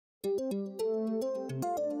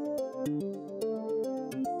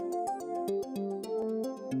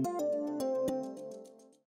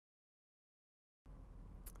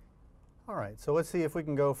so let's see if we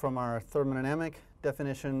can go from our thermodynamic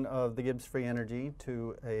definition of the Gibbs free energy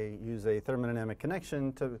to use a thermodynamic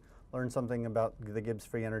connection to learn something about the Gibbs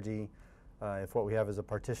free energy if what we have is a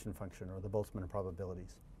partition function or the Boltzmann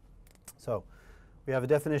probabilities. So we have a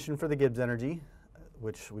definition for the Gibbs energy,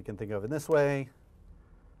 which we can think of in this way.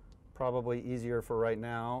 Probably easier for right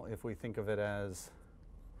now if we think of it as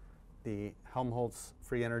the Helmholtz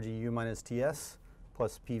free energy U minus Ts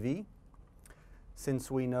plus PV.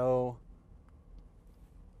 Since we know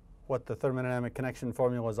what the thermodynamic connection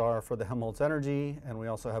formulas are for the Helmholtz energy, and we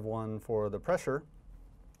also have one for the pressure,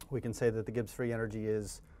 we can say that the Gibbs free energy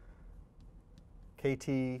is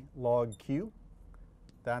kT log Q.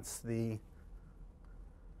 That's the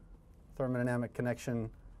thermodynamic connection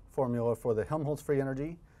formula for the Helmholtz free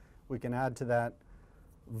energy. We can add to that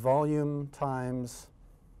volume times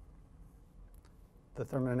the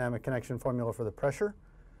thermodynamic connection formula for the pressure,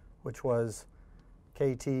 which was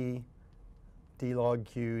kT d log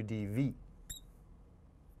Q dV.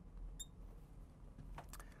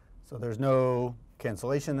 So there's no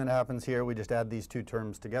cancellation that happens here. We just add these two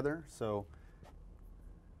terms together. So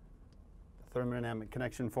the thermodynamic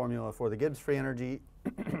connection formula for the Gibbs free energy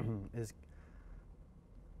is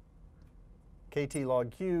kT log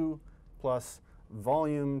Q plus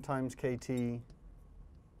volume times kT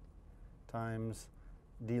times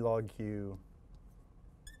d log Q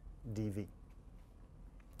dV.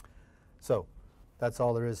 So that's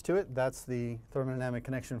all there is to it. That's the thermodynamic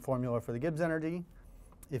connection formula for the Gibbs energy.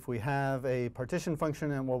 If we have a partition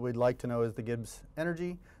function and what we'd like to know is the Gibbs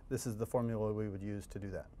energy, this is the formula we would use to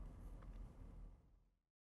do that.